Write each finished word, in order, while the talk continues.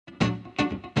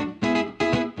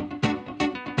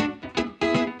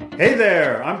Hey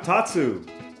there, I'm Tatsu,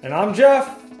 And I'm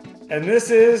Jeff, and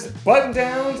this is Button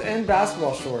Downs and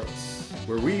Basketball Shorts.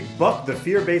 where we buck the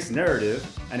fear-based narrative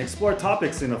and explore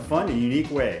topics in a fun and unique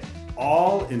way,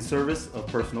 all in service of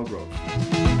personal growth.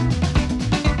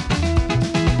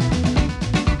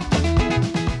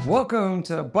 Welcome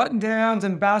to Button Downs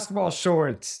and Basketball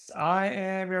Shorts. I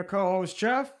am your co-host,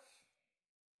 Jeff,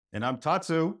 And I'm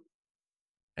Tatsu.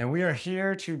 and we are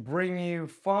here to bring you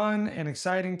fun and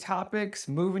exciting topics,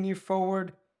 moving you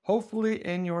forward, hopefully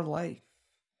in your life.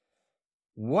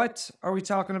 What are we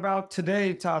talking about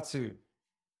today, Tatsu?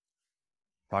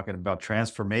 Talking about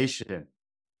transformation.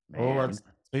 Oh, Man, that's a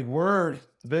big word.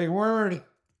 It's a big word.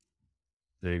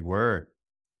 big word.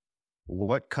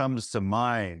 What comes to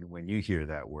mind when you hear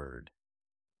that word?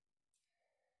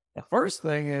 The first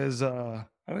thing is, I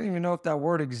don't even know if that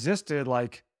word existed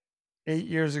like 8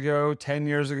 years ago, 10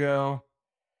 years ago.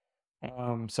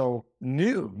 So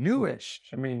newish.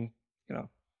 I mean,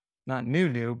 not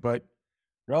new, but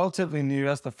relatively new.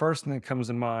 That's the first thing that comes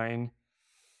to mind.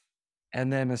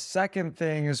 And then the second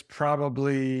thing is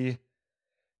probably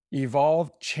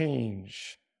evolved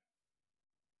change.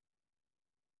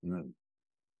 Mm,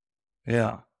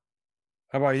 Yeah.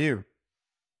 How about you?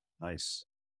 nice.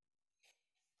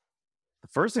 The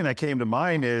first thing that came to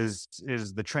mind is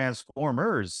the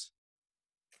Transformers,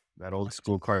 that old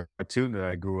school cartoon that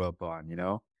I grew up on,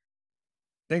 I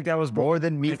think that was before More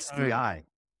than my meets the time. eye.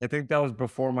 I think that was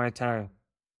before my time.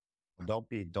 Don't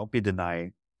be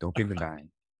denying. Don't be denying.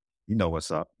 You know what's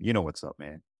up. You know what's up,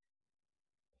 man.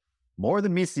 More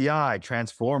than meets the eye,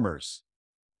 Transformers.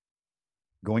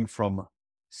 Going from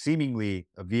seemingly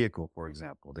a vehicle, for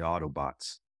example, the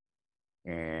Autobots,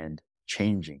 and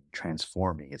changing,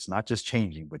 transforming. It's not just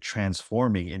changing, but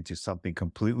transforming into something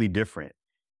completely different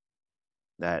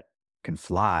that can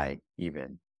fly,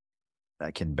 even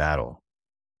that can battle.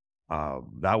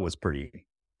 That was pretty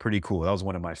cool. That was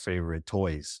one of my favorite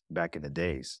toys back in the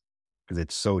days because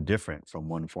it's so different from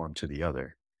one form to the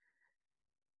other.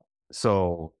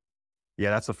 So, yeah,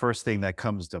 that's the first thing that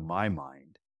comes to my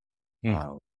mind. Hmm.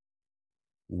 Uh,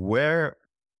 where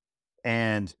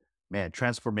and man,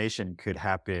 transformation could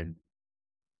happen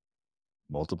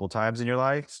multiple times in your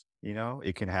life.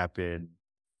 It can happen.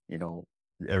 You know,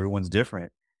 everyone's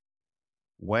different.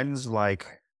 When's like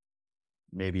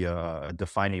maybe a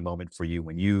defining moment for you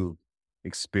when you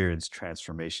experience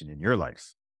transformation in your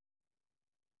life?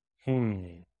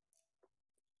 Hmm.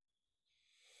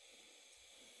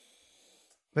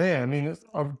 Yeah, I mean, it's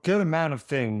a good amount of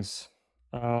things.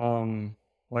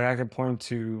 Like I could point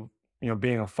to,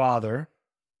 being a father.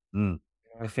 Mm,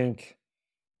 I think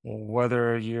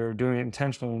whether you're doing it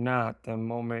intentionally or not, the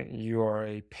moment you are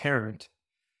a parent,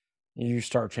 you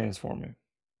start transforming.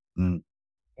 mm,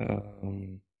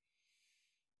 Um,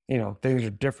 things are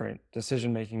different.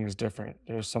 Decision making is different.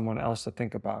 There's someone else to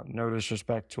think about. No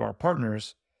disrespect to our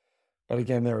partners, but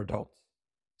again, they're adults.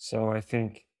 So I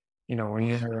think,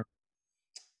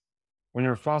 when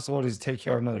your responsibility is to take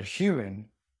care of another human,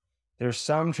 there's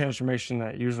some transformation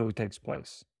that usually takes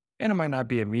place. And it might not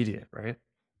be immediate, right?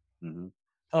 mhm.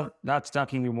 Oh, that's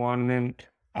definitely one. And then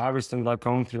obviously, like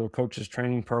going through a coach's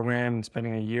training program and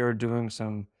spending a year doing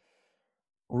some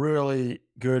really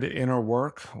good inner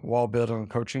work while building a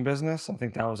coaching business. I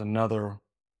think that was another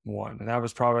one. And that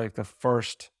was probably like the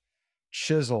first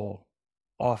chisel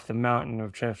off the mountain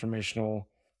of transformational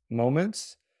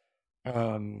moments.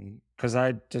 Because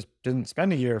I just didn't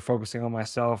spend a year focusing on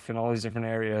myself in all these different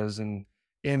areas and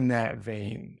in that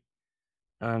vein.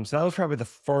 So that was probably the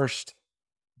first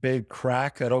big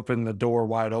crack that opened the door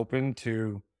wide open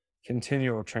to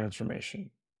continual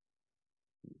transformation.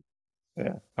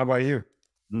 Yeah. How about you?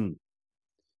 Mm.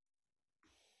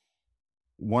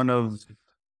 One of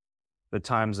the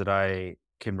times that I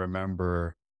can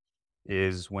remember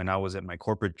is when I was at my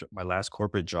last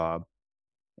corporate job,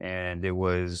 and it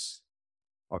was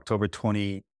October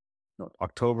 20, no,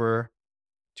 October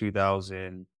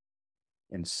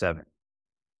 2007.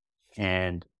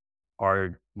 And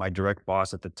my direct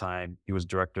boss at the time, he was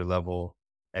director level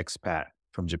expat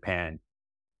from Japan,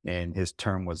 and his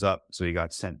term was up, so he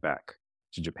got sent back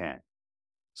to Japan.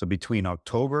 So between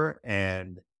October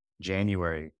and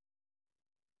January,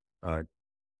 uh,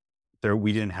 there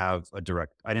we didn't have I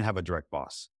didn't have a direct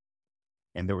boss,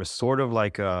 and there was sort of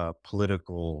like a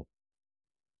political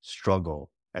struggle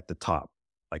at the top,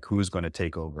 like who's going to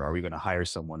take over? Are we going to hire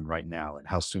someone right now, and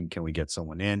how soon can we get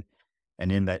someone in?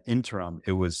 And in that interim,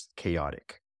 it was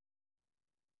chaotic.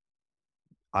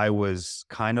 I was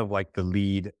kind of like the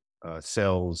lead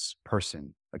sales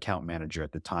person, account manager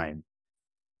at the time,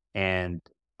 and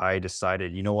I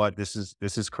decided, you know what, this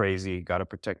is crazy. Got to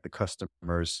protect the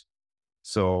customers.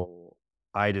 So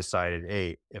I decided,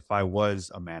 hey, if I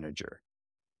was a manager,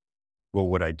 what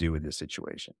would I do in this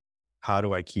situation? How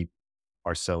do I keep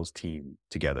our sales team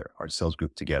together, our sales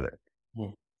group together?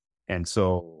 Mm. And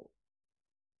so,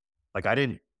 like,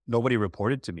 nobody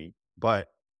reported to me, but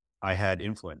I had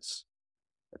influence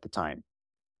at the time.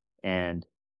 And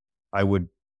I would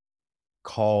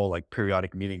call like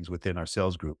periodic meetings within our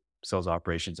sales group, sales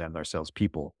operations and our sales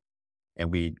people.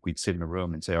 And we'd sit in a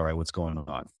room and say, all right, what's going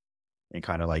on? And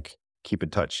kind of like keep in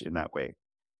touch in that way.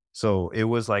 So it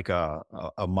was like a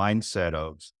mindset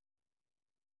of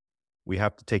we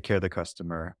have to take care of the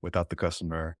customer. Without the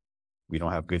customer, we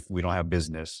don't have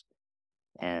business.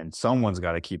 And someone's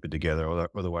got to keep it together,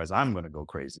 otherwise I'm going to go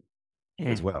crazy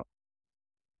as Mm. well.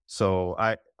 So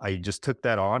I just took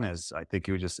that on as I think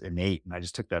it was just innate, and I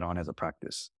just took that on as a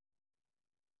practice.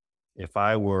 If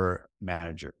I were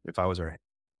manager, if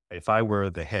I were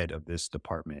the head of this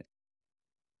department,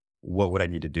 what would I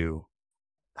need to do?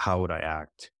 How would I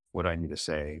act? What do I need to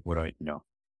say?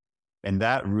 And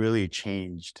that really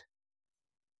changed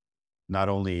not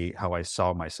only how I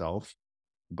saw myself,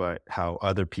 but how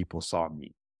other people saw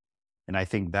me. And I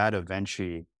think that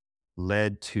eventually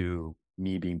led to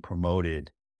me being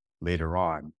promoted later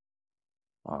on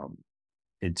um,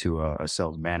 into a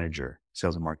sales manager,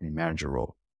 sales and marketing manager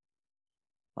role.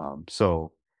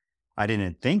 So I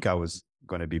didn't think I was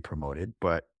going to be promoted,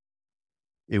 but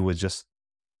it was just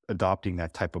adopting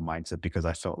that type of mindset because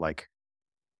I felt like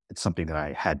it's something that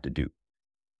I had to do.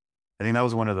 I think that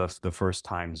was one of the first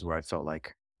times where I felt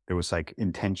like there was like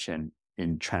intention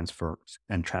in transfer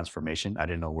and transformation. I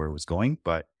didn't know where it was going,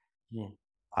 but Mm.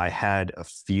 I had a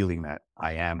feeling that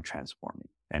I am transforming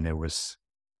and there was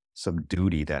some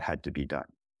duty that had to be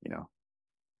done, you know?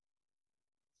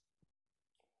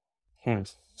 Hmm.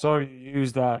 So you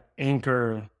use that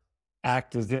anchor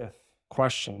act as if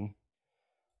question,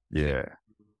 Yeah.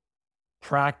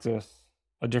 practice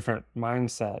a different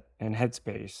mindset and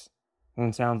headspace. And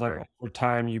it sounds like Right. over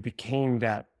time you became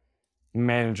that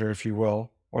manager, if you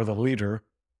will, or the leader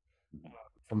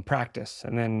from practice.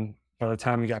 And then by the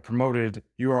time you got promoted,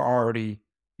 you are already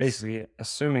basically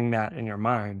assuming that in your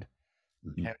mind,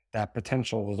 Mhm. and that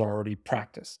potential was already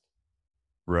practiced.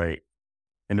 Right.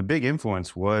 And a big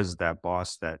influence was that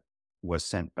boss that was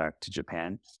sent back to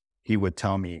Japan. He would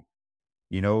tell me,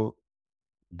 you know,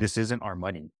 this isn't our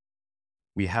money.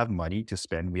 We have money to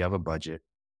spend. We have a budget.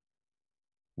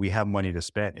 We have money to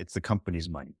spend. It's the company's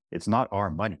money. It's not our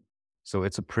money. So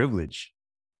it's a privilege.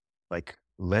 Like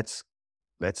let's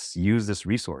use this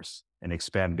resource and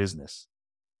expand business,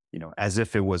 as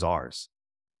if it was ours.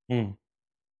 Mm.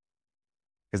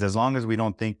 Because as long as we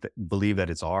don't believe that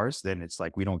it's ours, then it's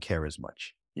like we don't care as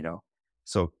much.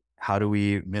 So how do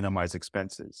we minimize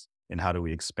expenses and how do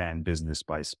we expand business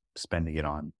by spending it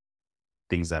on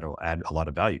things that will add a lot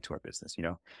of value to our business?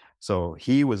 So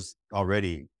he was a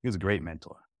great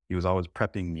mentor. He was always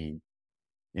prepping me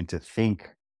into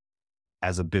think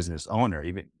as a business owner.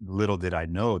 Even little did I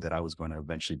know that I was going to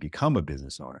eventually become a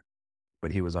business owner,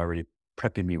 but he was already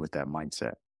prepping me with that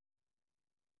mindset.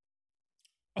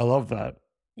 I love that.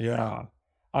 Yeah.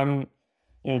 I'm,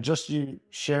 just you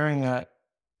sharing that.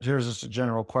 Here's just a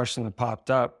general question that popped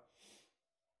up.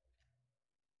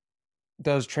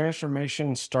 Does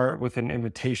transformation start with an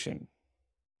invitation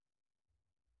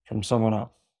from someone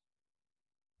else?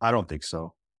 I don't think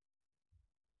so.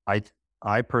 I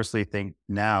I personally think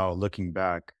now looking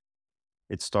back,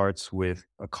 it starts with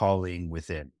a calling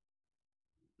within,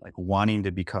 like wanting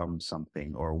to become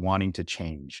something or wanting to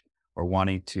change or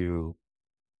wanting to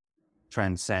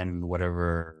transcend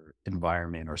whatever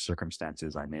environment or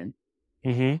circumstances I'm in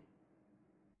Mm-hmm.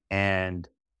 and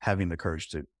having the courage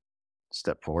to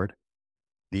step forward.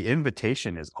 The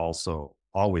invitation is also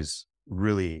always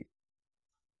really,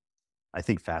 I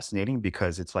think, fascinating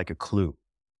because it's like a clue,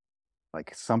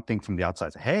 like something from the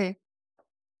outside. Hey,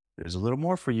 there's a little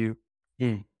more for you.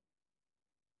 Mm.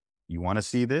 You want to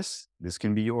see this? This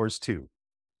can be yours too,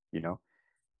 you know?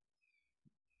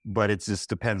 But it just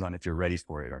depends on if you're ready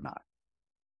for it or not,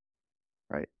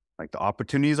 right? Like the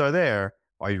opportunities are there.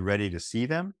 Are you ready to see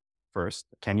them? First,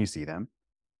 can you see them?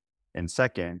 And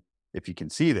second, if you can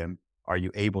see them, are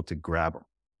you able to grab them?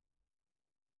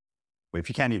 But if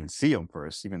you can't even see them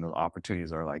first, even though the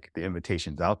opportunities are like the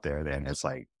invitations out there, then it's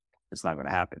like, it's not going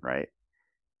to happen, right?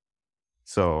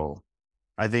 So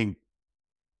I think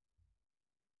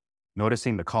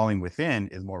noticing the calling within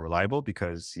is more reliable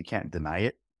because you can't deny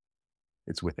it.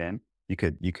 It's within. You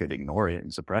could ignore it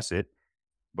and suppress it,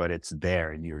 but it's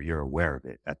there and you're aware of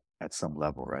it at some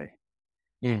level, right?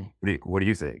 Mm. What do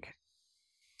you think?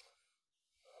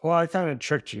 Well, I kind of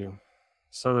tricked you.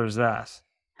 So there's that.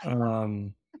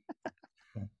 Um,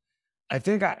 I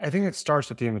think it starts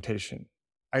with the invitation.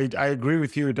 I agree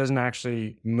with you. It doesn't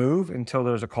actually move until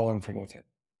there's a calling from within.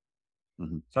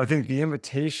 Mhm. So I think the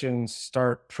invitations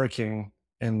start pricking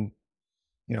and,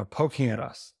 poking at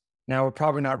us. Now we're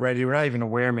probably not ready. We're not even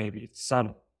aware. Maybe it's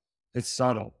subtle. It's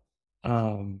subtle.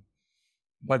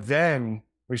 But then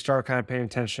we start kind of paying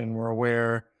attention. We're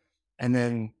aware, and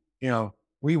then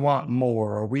we want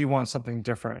more, or we want something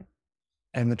different,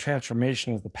 and the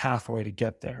transformation is the pathway to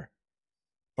get there.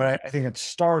 But I think it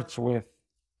starts with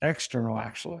external.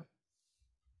 Actually,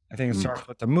 I think it Mm. starts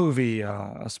with a movie,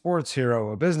 a sports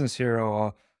hero, a business hero,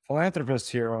 a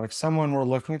philanthropist hero, like someone we're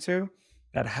looking to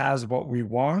that has what we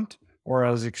want or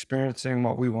is experiencing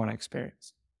what we want to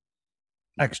experience.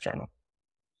 External.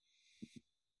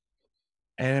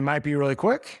 And it might be really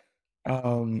quick,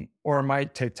 or it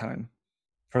might take time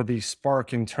for the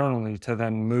spark internally to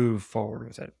then move forward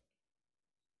with it.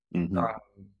 Mhm.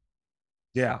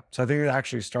 Yeah. So I think it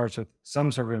actually starts with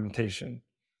some sort of invitation,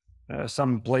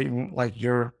 some blatant, like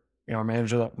your,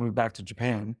 manager that moved back to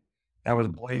Japan. That was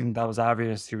blatant. That was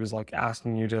obvious. He was like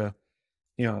asking you to,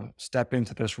 step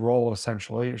into this role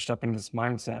essentially, or step into this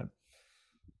mindset.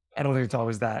 I don't think it's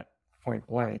always that point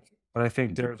blank, but I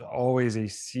think there's always a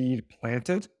seed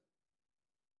planted,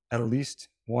 at least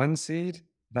one seed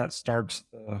that starts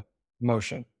the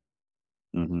motion.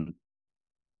 Mhm.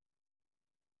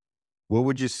 What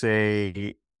would you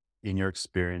say, in your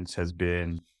experience, has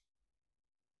been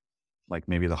like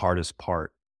maybe the hardest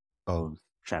part of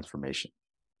transformation?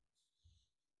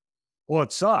 Well,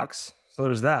 it sucks. So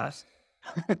there's that.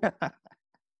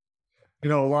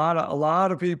 A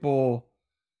lot of people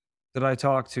that I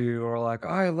talk to are like,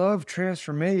 I love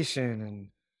transformation and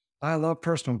I love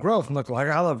personal growth. And look, like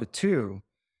I love it too,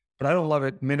 but I don't love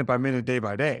it minute by minute, day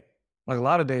by day. Like a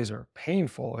lot of days are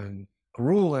painful and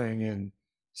grueling and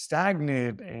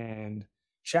stagnant and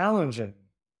challenging.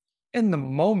 In the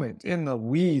moment, in the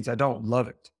weeds, I don't love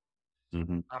it.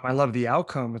 Mhm. I love the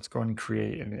outcome it's going to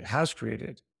create and it has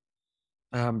created.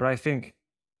 But I think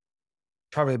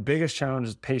probably the biggest challenge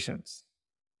is patience.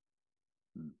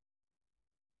 Mm.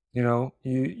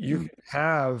 You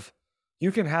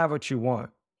can have what you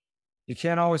want. You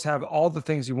can't always have all the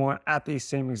things you want at the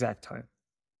same exact time.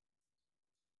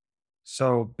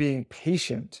 So being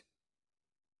patient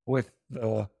with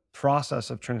the process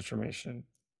of transformation,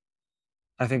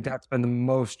 I think that's been the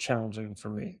most challenging for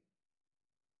me.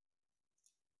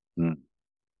 Mm.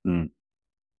 Mm.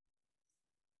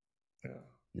 Yeah.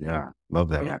 Yeah, love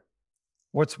that. Yeah.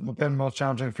 What's been most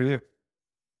challenging for you?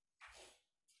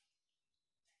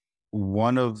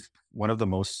 One of the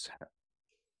most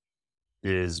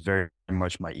is very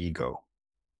much my ego.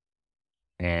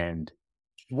 And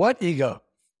What ego?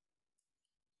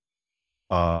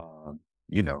 uh,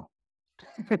 you know.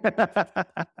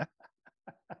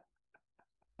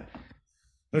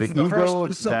 The ego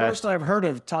This is the that first I've heard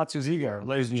of Tatsu's ego,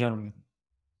 ladies and gentlemen.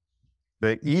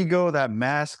 the ego that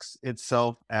masks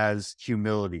itself as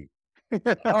humility.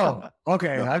 Oh,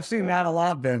 okay. I've seen that a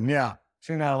lot then. Yeah.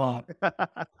 Seen that a lot.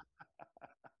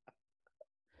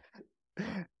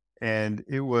 And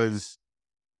it was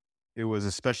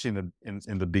especially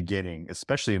in the beginning,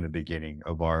 especially in the beginning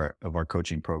of our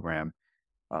coaching program.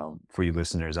 For you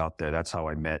listeners out there, that's how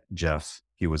I met Jeff.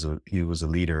 He was a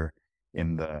leader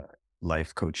in the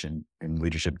life coaching and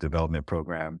leadership development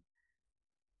program,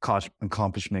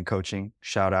 accomplishment coaching.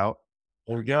 Shout out,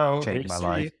 There we go. changed my AC.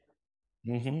 life.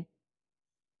 Mm-hmm.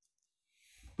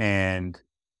 And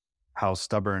how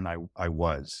stubborn I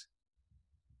was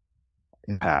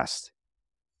in the past,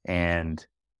 and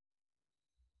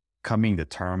coming to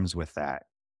terms with that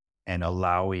and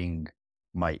allowing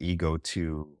my ego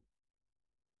to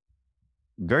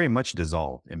very much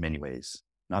dissolve in many ways,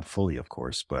 not fully, of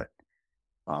course, but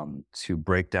to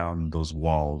break down those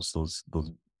walls, those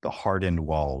the hardened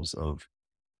walls of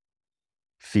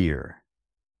fear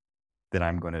that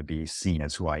I'm going to be seen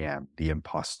as who I am, the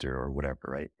imposter or whatever,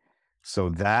 right? So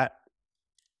that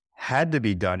had to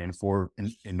be done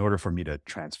in order for me to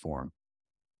transform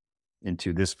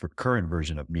into this current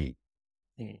version of me.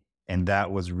 Mm. And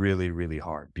that was really, really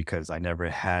hard because I never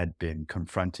had been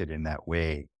confronted in that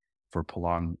way for a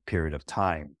prolonged period of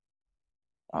time.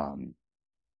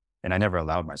 And I never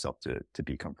allowed myself to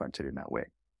be confronted in that way.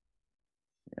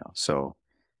 So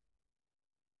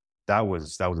that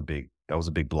was a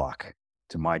big block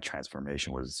to my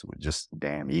transformation was just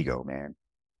damn ego, man.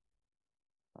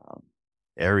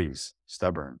 Aries,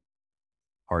 stubborn,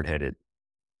 hard headed.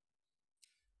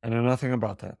 I know nothing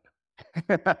about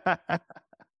that.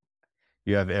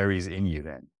 You have Aries in you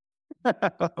then.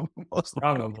 Most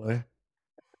likely. Probably.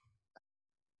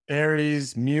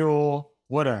 Aries, mule,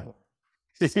 whatever.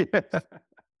 Yeah.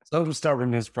 Some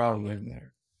stubbornness probably in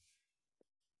there.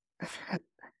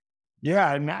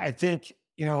 Yeah, and I think,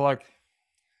 like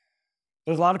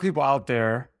there's a lot of people out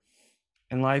there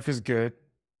and life is good,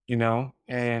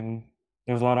 and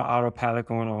there's a lot of autopilot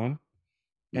going on.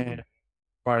 Mhm. And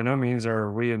by no means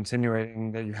are we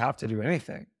insinuating that you have to do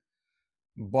anything.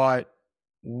 But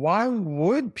why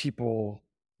would people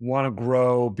want to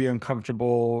grow, be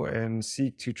uncomfortable, and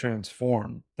seek to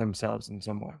transform themselves in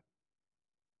some way?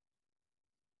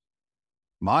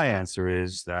 My answer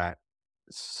is that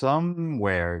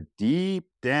somewhere deep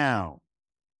down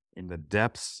in the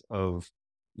depths of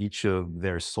each of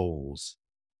their souls,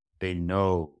 they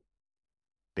know,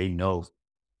 they know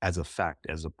as a fact,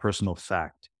 as a personal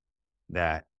fact,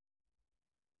 that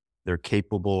they're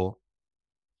capable,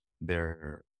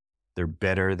 they're they're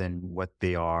better than what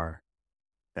they are,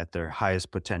 that their highest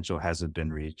potential hasn't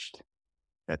been reached,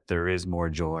 that there is more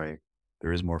joy,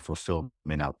 there is more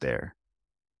fulfillment out there.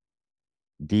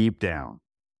 Deep down,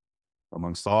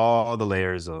 amongst all the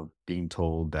layers of being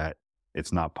told that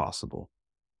it's not possible.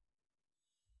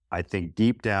 I think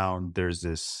deep down there's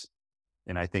this,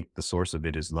 and I think the source of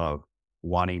it is love,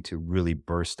 wanting to really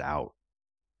burst out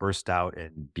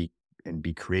and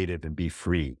be creative and be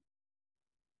free.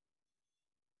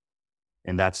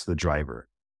 And that's the driver.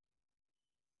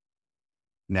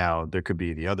 Now there could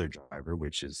be the other driver,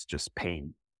 which is just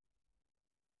pain.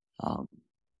 Um,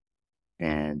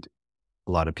 and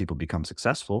a lot of people become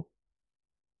successful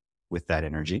with that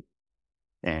energy,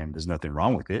 and there's nothing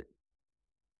wrong with it.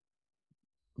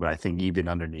 But I think even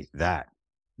underneath that,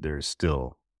 there's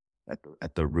still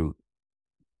at the root,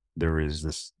 there is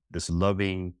this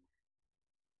loving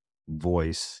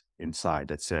voice inside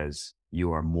that says,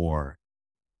 you are more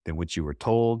than what you were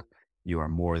told, you are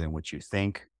more than what you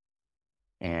think,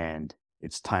 and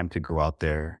it's time to go out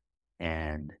there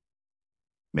and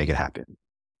make it happen.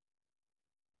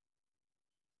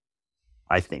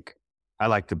 I think. I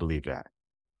like to believe that,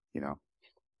 you know.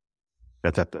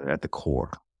 That's at the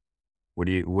core. What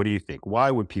do you think?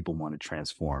 Why would people want to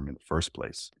transform in the first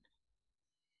place,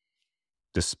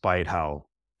 despite how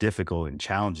difficult and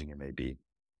challenging it may be?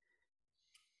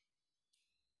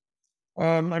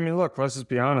 I mean, look, let's just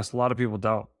be honest. A lot of people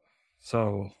don't.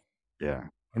 So, Yeah.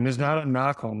 and there's not a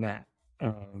knock on that.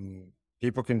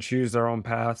 People can choose their own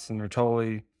paths, and they're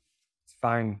totally it's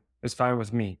fine. It's fine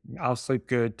with me. I'll sleep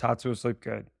good. Tatsu will sleep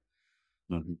good.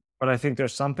 Mhm. But I think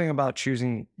there's something about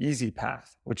choosing easy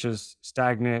path, which is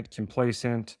stagnant,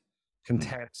 complacent, Mm.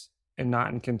 content, and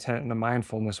not in content in a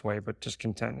mindfulness way, but just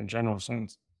content in a general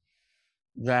sense,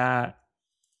 that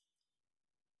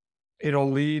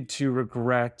it'll lead to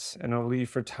regret and it'll lead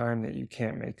for time that you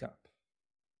can't make up.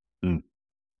 Mm.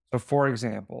 So, for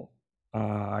example,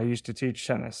 I used to teach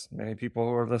tennis. Many people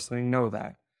who are listening know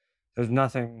that. There's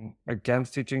nothing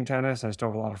against teaching tennis. I still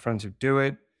have a lot of friends who do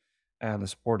it, and the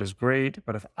sport is great.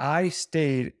 But if I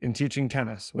stayed in teaching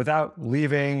tennis without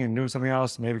leaving and doing something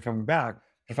else, maybe coming back,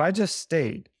 if I just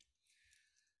stayed,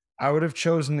 I would have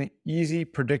chosen the easy,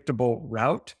 predictable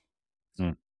route,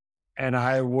 Mm. and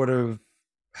I would have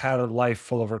had a life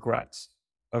full of regrets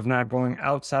of not going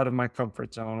outside of my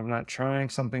comfort zone, of not trying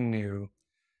something new,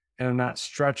 and of not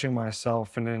stretching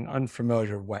myself in an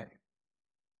unfamiliar way.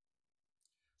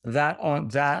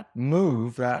 That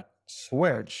move, that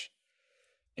switch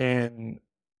in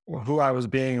who I was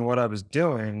being and what I was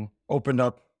doing opened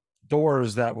up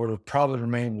doors that would have probably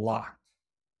remained locked.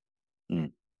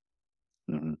 Mm.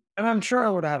 Mhm. And I'm sure I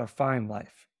would have had a fine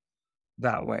life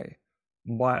that way.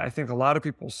 But I think a lot of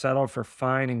people settle for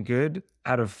fine and good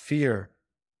out of fear.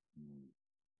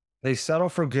 They settle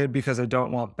for good because they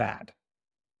don't want bad.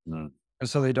 Mm. And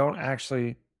so they don't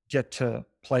actually get to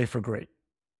play for great.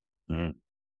 Mm.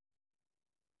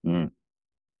 Mm.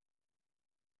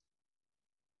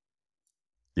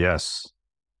 Yes.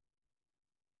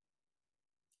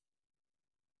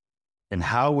 And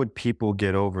how would people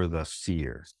get over the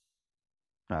fear?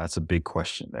 That's a big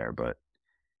question there, but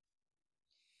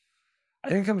I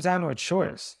think it comes down to a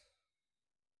choice.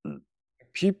 mm.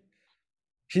 Peop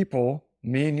People,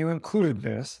 me and you included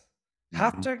this,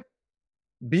 have Mhm. to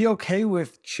be okay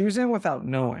with choosing without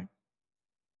knowing.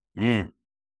 Mm.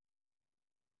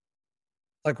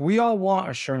 Like we all want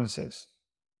assurances.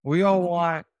 We all Mhm.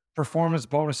 want performance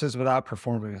bonuses without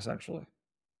performing, essentially.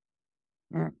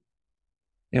 Mm.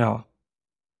 You know,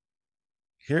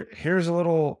 here's a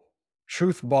little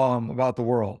truth bomb about the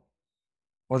world.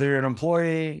 Whether you're an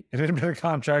employee, an independent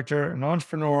contractor, an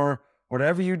entrepreneur,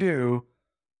 whatever you do,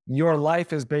 your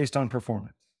life is based on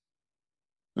performance.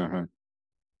 Mhm.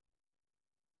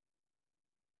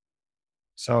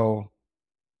 So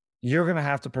you're going to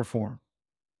have to perform.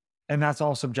 And that's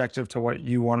all subjective to what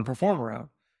you want to perform around.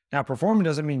 Now, performing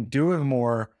doesn't mean doing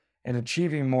more and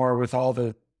achieving more with all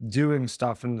the doing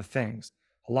stuff and the things.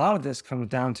 A lot of this comes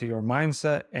down to your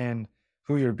mindset and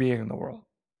who you're being in the world.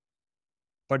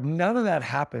 But none of that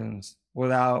happens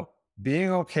without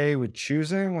being okay with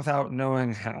choosing without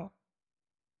knowing how.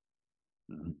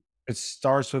 Mhm. It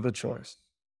starts with a choice.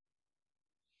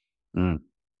 Mm.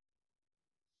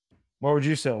 What would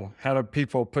you say? How do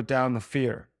people put down the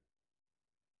fear?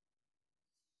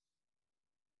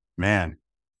 Man,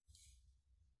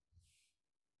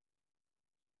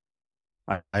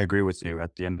 I agree with you.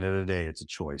 At the end of the day, it's a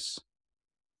choice.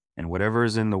 And whatever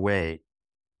is in the way,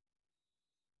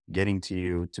 getting to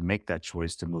you to make that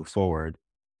choice to move forward,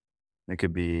 it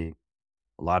could be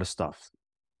a lot of stuff.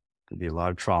 It could be a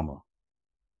lot of trauma,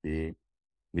 be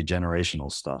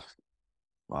generational stuff,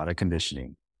 a lot of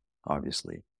conditioning,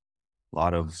 obviously, a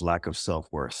lot of lack of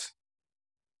self-worth.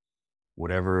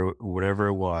 Whatever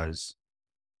it was,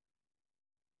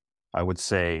 I would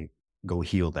say go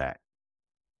heal that.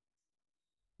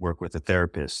 Work with a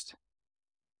therapist,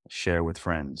 share with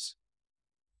friends,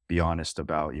 be honest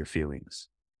about your feelings.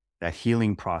 That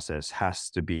healing process has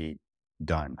to be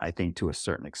done, I think, to a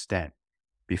certain extent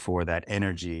before that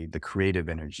energy, the creative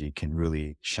energy, can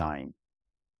really shine,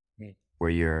 Mm. where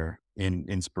you're in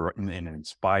an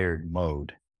inspired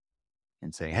mode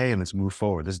and saying, hey, let's move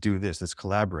forward. Let's do this. Let's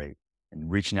collaborate,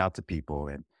 and reaching out to people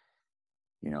and,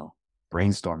 you know,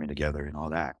 brainstorming together and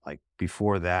all that. Like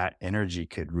before that energy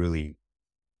could really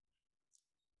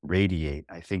radiate,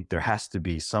 I think there has to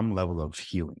be some level of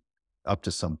healing up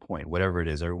to some point, whatever it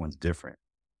is. Everyone's different.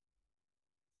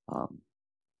 Um,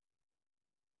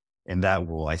 and that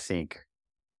will, I think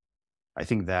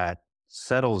that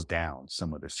settles down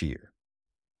some of the fear.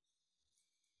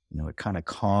 It kind of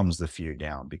calms the fear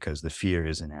down because the fear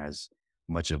isn't as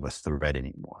much of a threat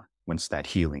anymore. Once that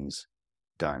healing's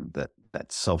done,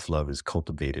 that self-love is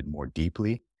cultivated more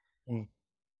deeply, Mm.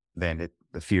 then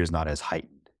the fear is not as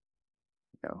heightened.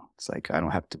 It's like I don't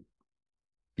have to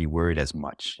be worried as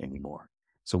much anymore.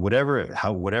 So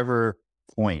whatever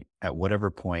point, at whatever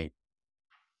point,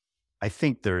 I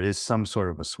think there is some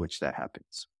sort of a switch that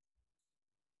happens.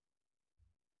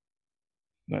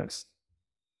 Nice.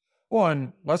 Well,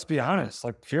 and let's be honest,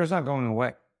 like fear's not going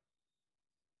away.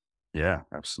 Yeah,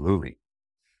 absolutely.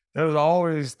 There's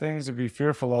always things to be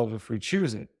fearful of if we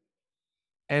choose it.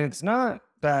 And it's not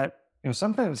that,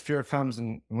 sometimes fear comes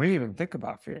and we didn't even think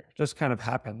about fear. It just kind of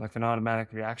happened like an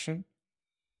automatic reaction.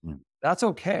 Mm. That's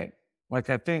okay. Like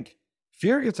I think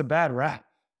fear gets a bad rap.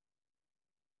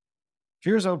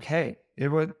 Fear's okay.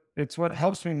 It's what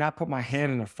helps me not put my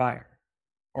hand in a fire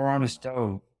or on a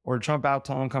stove or jump out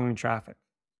to oncoming traffic.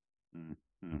 Mm.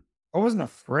 Mm. I wasn't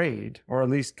afraid or at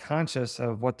least conscious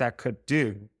of what that could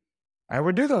do. I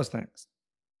would do those things.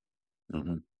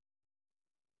 Mhm.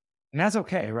 And that's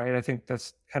okay, right? I think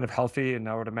that's kind of healthy and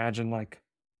I would imagine like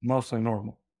mostly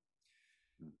normal.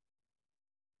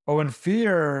 But when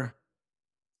fear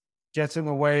gets in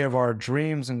the way of our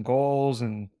dreams and goals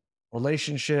and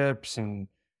relationships and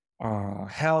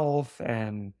health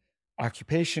and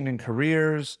occupation and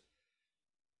careers,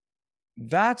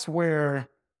 that's where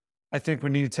I think we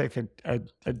need to take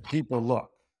a deeper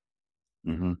look,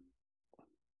 Mhm.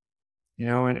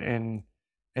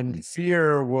 and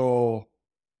fear will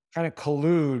kind of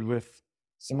collude with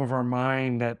some of our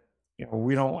mind that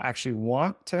we don't actually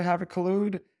want to have it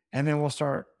collude, and then we'll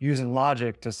start using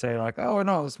logic to say like, oh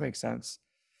no, this makes sense.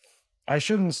 I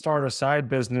shouldn't start a side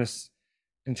business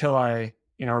until I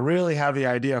really have the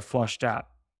idea flushed out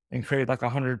and create like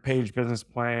 100-page business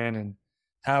plan and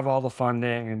have all the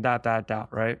funding and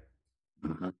dot, right?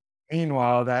 Mhm.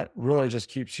 Meanwhile, that really just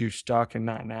keeps you stuck and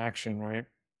not in action, right?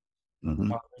 Mhm.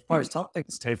 There's probably something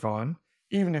to take on,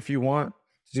 even if you want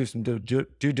to do some due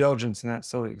diligence in that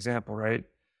silly example, right?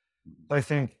 But I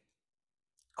think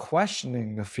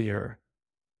questioning the fear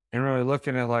and really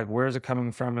looking at like where's it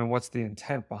coming from and what's the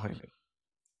intent behind it.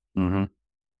 Mhm.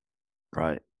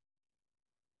 Right.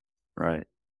 Right.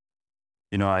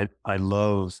 I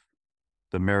love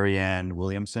the Marianne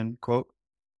Williamson quote,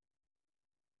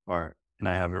 and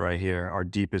I have it right here. Our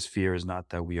deepest fear is not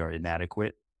that we are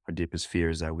inadequate. Our deepest fear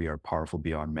is that we are powerful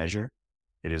beyond measure.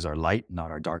 It is our light,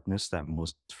 not our darkness, that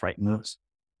most frightens us.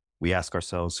 We ask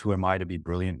ourselves, who am I to be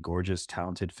brilliant, gorgeous,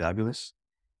 talented, fabulous?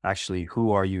 Actually,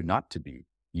 who are you not to be?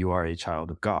 You are a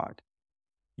child of God.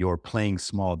 Your playing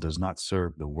small does not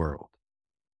serve the world,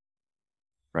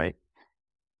 right?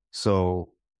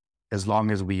 So as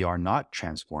long as we are not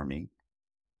transforming,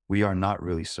 we are not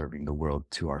really serving the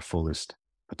world to our fullest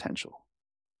potential.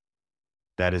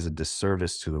 That is a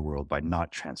disservice to the world by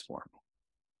not transforming.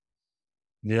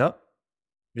 Yep.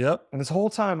 Yep. And this whole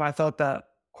time I thought that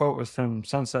quote was from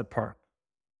Sunset Park.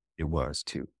 It was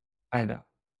too. I know.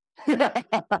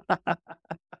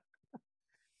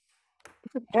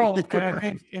 Well, and I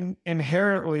think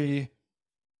inherently,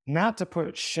 not to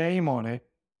put shame on it,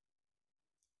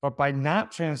 but by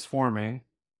not transforming,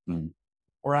 Mm.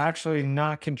 we're actually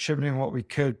not contributing what we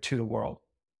could to the world.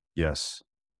 Yes.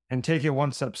 And take it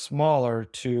one step smaller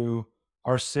to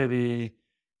our city,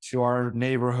 to our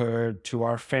neighborhood, to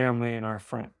our family and our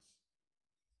friends.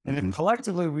 And if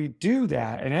collectively we do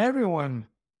that and everyone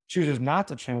chooses not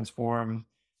to transform,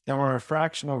 then we're a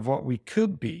fraction of what we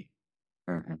could be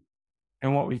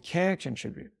and what we can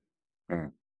contribute.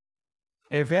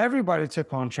 If everybody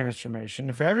took on transformation,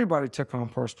 if everybody took on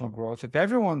personal growth, if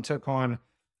everyone took on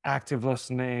active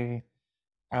listening,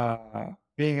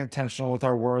 being intentional with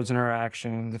our words and our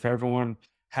actions, if everyone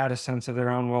had a sense of their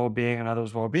own well-being and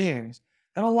others' well-beings,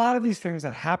 then a lot of these things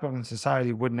that happen in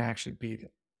society wouldn't actually be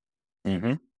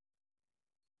there.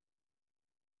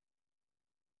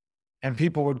 And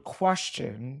people would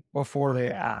question before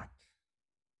they act.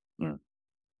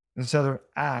 Instead of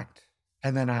act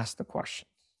and then ask the questions.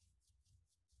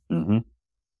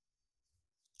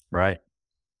 Right.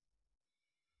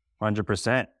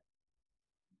 100%.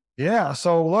 Yeah.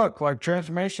 So look, like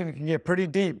transformation can get pretty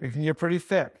deep. It can get pretty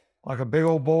thick, like a big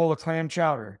old bowl of clam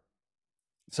chowder.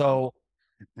 So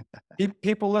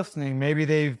people listening, maybe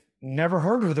they've never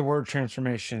heard of the word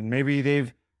transformation. Maybe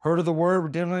they've heard of the word,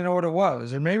 but didn't really know what it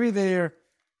was. Or maybe they're,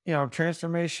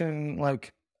 transformation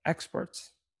like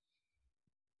experts,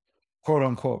 quote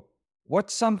unquote.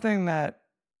 What's something that,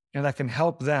 that can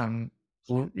help them,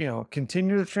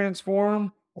 continue to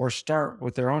transform or start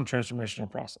with their own transformational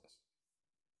process?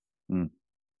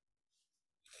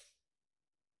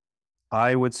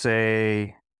 I would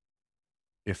say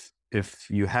if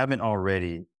you haven't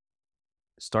already,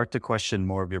 start to question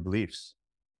more of your beliefs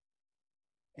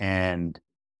and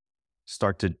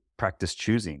start to practice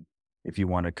choosing if you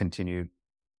want to continue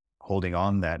holding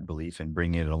on that belief and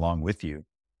bringing it along with you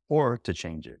or to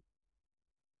change it.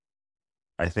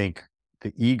 I think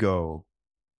the ego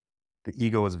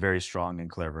is very strong and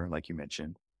clever, like you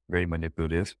mentioned, very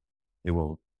manipulative. It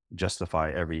will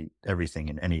justify everything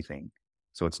and anything.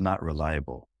 So it's not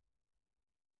reliable.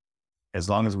 As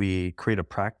long as we create a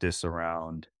practice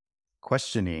around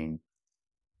questioning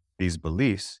these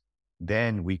beliefs,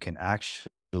 then we can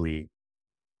actually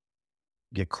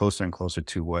get closer and closer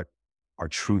to what our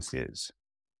truth is.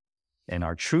 And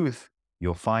our truth,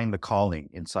 you'll find the calling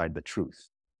inside the truth.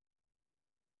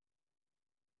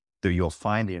 You'll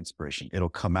find the inspiration. It'll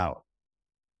come out.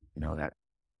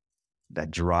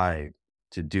 That drive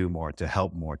to do more, to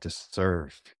help more, to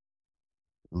serve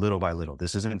little by little.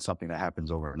 This isn't something that happens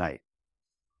overnight,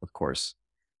 of course.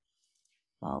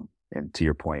 And to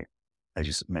your point, as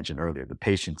you mentioned earlier, the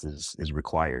patience is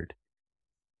required.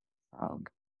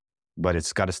 But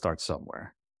it's got to start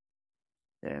somewhere.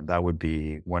 And that would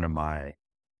be one of my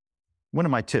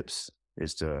tips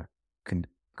is to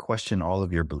question all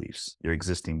of your beliefs, your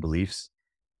existing beliefs,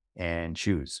 and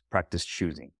practice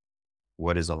choosing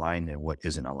what is aligned and what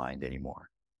isn't aligned anymore.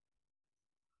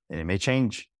 And it may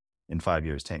change in 5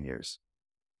 years, 10 years.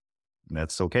 And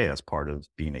that's okay. That's part of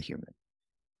being a human.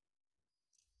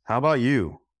 How about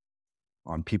you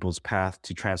on people's path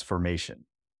to transformation?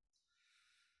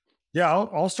 Yeah,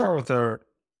 I'll start with a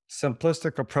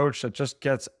simplistic approach that just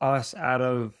gets us out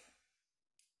of,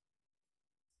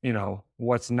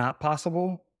 what's not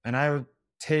possible. And I would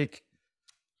take,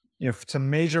 to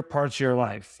major parts of your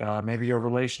life, maybe your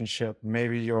relationship,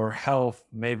 maybe your health,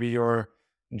 maybe your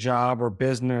job or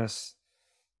business,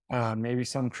 maybe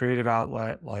some creative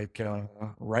outlet like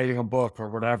writing a book or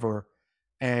whatever,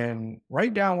 and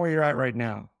write down where you're at right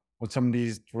now with some of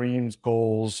these dreams,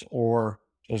 goals, or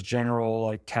those general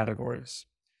like categories.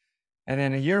 And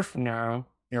then a year from now,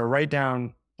 write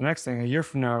down the next thing. A year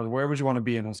from now, where would you want to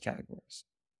be in those categories?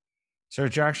 So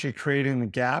that you're actually creating the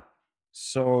gap.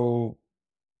 So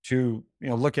to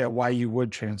look at why you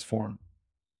would transform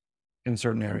in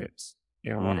certain areas.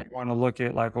 You want to look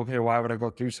at like, okay, why would I go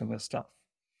through some of this stuff?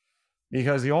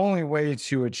 Because the only way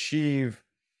to achieve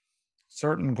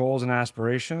certain goals and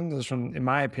aspirations is in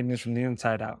my opinion, is from the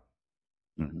inside out.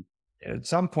 At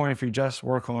some point, if you just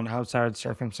work on outside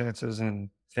circumstances and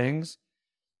things,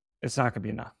 it's not going to be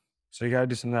enough. So you got to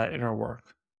do some of that inner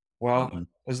work. Well,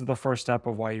 this is the first step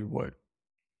of why you would.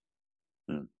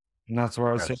 And that's where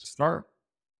I would say start.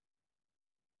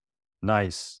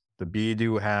 Nice. The be,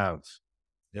 do, have.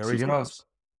 There we go.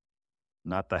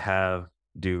 Not the have,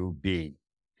 do, be.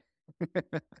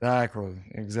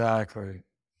 Exactly.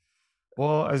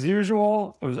 Well, as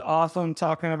usual, it was awesome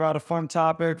talking about a fun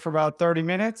topic for about 30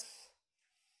 minutes.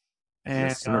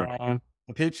 And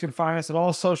The peeps can find us at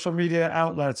all social media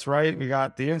outlets, right? We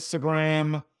got the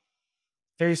Instagram,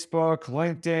 Facebook,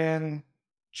 LinkedIn,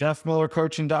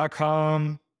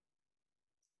 jeffmillercoaching.com,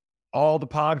 all the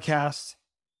podcast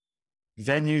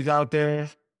venues out there.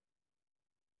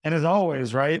 And as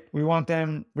always, right, we want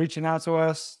them reaching out to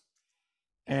us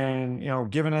and,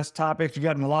 giving us topics. We've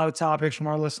gotten a lot of topics from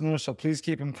our listeners, so please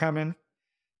keep them coming.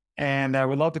 And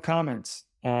we love the comments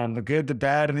on the good, the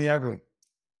bad, and the ugly.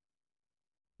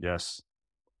 Yes.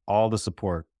 All the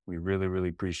support. We really, really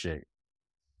appreciate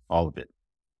all of it.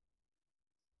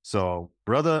 So,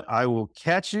 brother, I will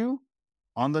catch you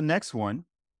on the next one.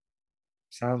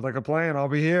 Sounds like a plan. I'll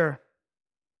be here.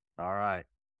 All right.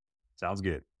 Sounds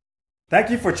good. Thank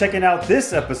you for checking out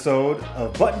this episode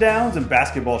of Button Downs and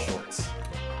Basketball Shorts.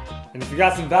 And if you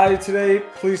got some value today,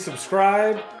 please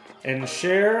subscribe and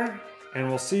share, and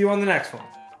we'll see you on the next one.